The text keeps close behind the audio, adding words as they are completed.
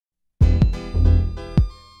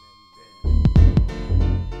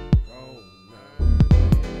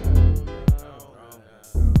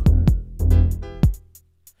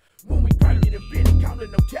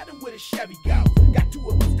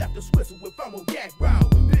a yak roll.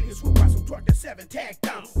 Niggas swoop by some truck that's 7 tagged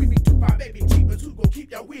down. We be 2-5 baby cheapers who gon'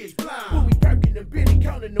 keep your wigs blind. When we Perkn and Bendn,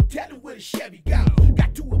 counting, no telling where the Chevy go.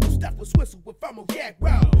 Got 2 of them stuffed with Swizzle with a yak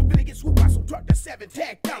roll. Niggas swoop by some truck that's 7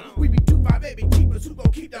 tagged down. We be 2-5 baby cheapers who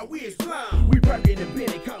gon' keep their wigs blind. We Perkn and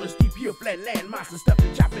Bendn, counting, keep pure flat land monsters stuff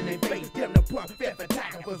to chop in their face. Them the pump fair for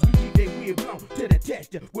tackles. We keep their wig blown to the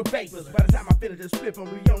tester with vapors. By the time I finish the split,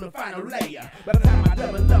 we on the final layer. By the time I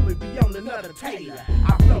double up, it be on another Taylor.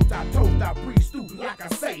 I float, I toast, I breathe stupid like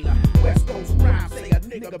a sailor. West Coast rhyme, say a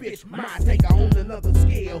nigga bitch, mind taker on another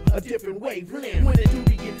scale, a different wavelength. When the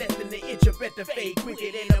duty get less than an inch, you better fade quick.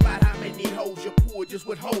 It ain't about how many holes you pull, just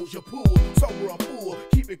what holes you pull. Sober or fool,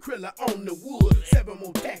 keep it krilla on the wood. 7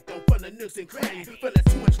 more tacked on from the nooks and crannies. From the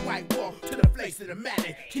 2-inch white wall to the place of the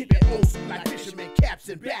matting. Keep it old school like fishermen, caps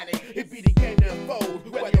and batting. It be the game to unfold,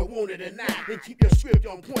 whether you want it or not. And keep your script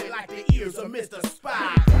on point like the ears of Mr.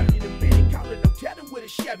 Spy. Perkn and Bendn, counting, no telling where the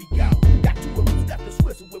Chevy go. Got 2 of them stuffed to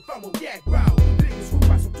Swizzle with a yak roll. Niggas swoop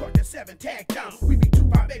by some truck that's 7 tagged down. We be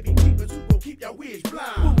 2-5 baby keepers who gon' keep your wigs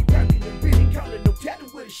blind. When we Perkn and Bendn, counting, no telling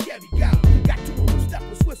where the Chevy go. Got 2 of them stuffed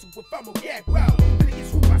with Swizzle with a yak roll.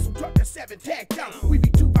 Niggas swoop by some truck that's 7 tagged down. We be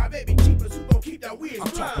 2-5 baby keepers who gon' keep their wigs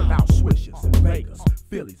blind. I'm talking about swishers and Vegas,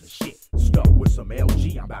 Phillies and shit. Stuck with some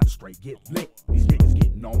LG, I'm about to straight get lit. These niggas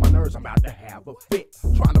getting on my nerves, I'm about to have a fit.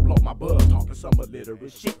 Trying to blow my buzz, talking some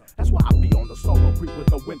illiterate shit. That's why I be on the solo creep with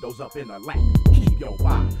the windows up in the lap. Keep your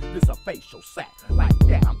vibe, this a facial sack. Like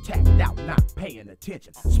that, I'm tapped out, not paying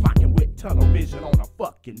attention. Smocking with tunnel vision on a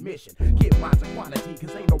fucking mission. Get mines and quantity,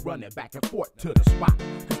 cause ain't no running back and forth to the spot.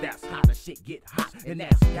 Cause that's how the shit get hot, and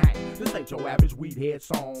that's gang. This ain't your average weed head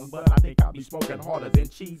song, but I think I'll be smoking harder than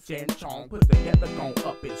Cheech and Chong. Put together, gone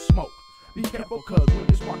up in smoke. Be careful, cause when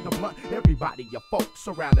you spark the blunt, everybody your folks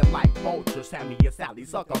surrounded like vultures. Sammy and Sally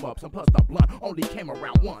suck them up, and plus the blunt only came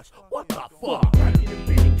around once. What the fuck? Perkn and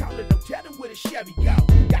Bendn, counting, no telling where the Chevy go.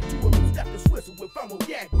 Got 2 of them stuffed to Swizzle with a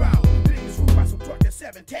yak roll. Niggas swoop by some truck that's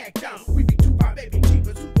 7 tagged down. We be 2-5 baby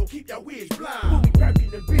keepers who gon' keep your wigs blind. When we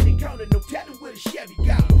Perkn and Bendn, counting, no telling where the Chevy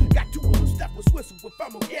go. Got 2 of them stuffed with Swizzle with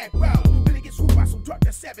a yak roll. Niggas swoop by some truck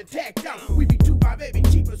that's 7 tagged down. We be 2-5 baby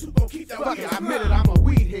keepers who gon' keep their wigs blind. I admit it, I'm a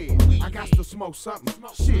weed head. I got to smoke something.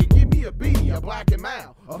 Shit, give me a beanie, a black and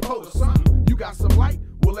mild, a pole or something. You got some light?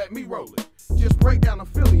 Well, let me roll it. Just break down a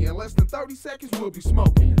Philly in less than 30 seconds, we'll be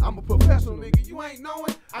smoking. I'm a professional, nigga, you ain't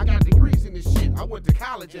knowing. I got degrees in this shit. I went to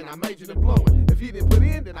college and I majored in blowing. If he didn't put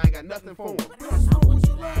in, then I ain't got nothing for him. I smoked with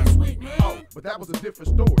you last week, man. Oh, but that was a different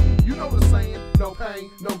story. You know the saying, no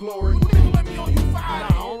pain, no glory. Well, nigga, let me on you 5. Nah, I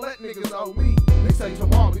don't let niggas owe me. They say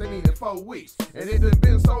tomorrow, they mean in 4 weeks. And it done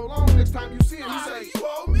been so long, next time you see him, you say, you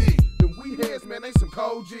owe me. them weed heads, man, they some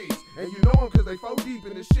cold G's. And you know them cause they 4 deep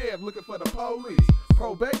in the shed looking for the police.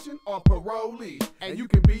 Probation or parolee. And you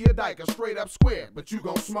can be a dyke, a straight up square, but you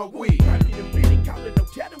gon' smoke weed. Perkn and Bendn, counting, no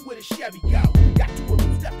telling where the Chevy go. Got 2 of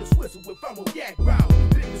them stuffed to Swizzle with a yak roll.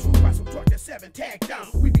 Niggas swoop by some truck that's 7 tagged down.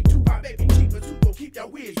 We be 2-5 baby keepers who gon' keep your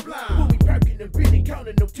wigs blind. When we Perkn and Bendn,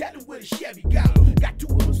 counting, no telling where the Chevy go. Got 2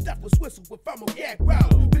 of them stuffed with Swizzle with a yak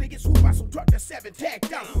roll. Niggas swoop by some truck that's 7 tagged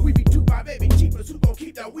down. We be 2-5 baby keepers who gon'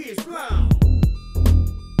 keep their wigs blind.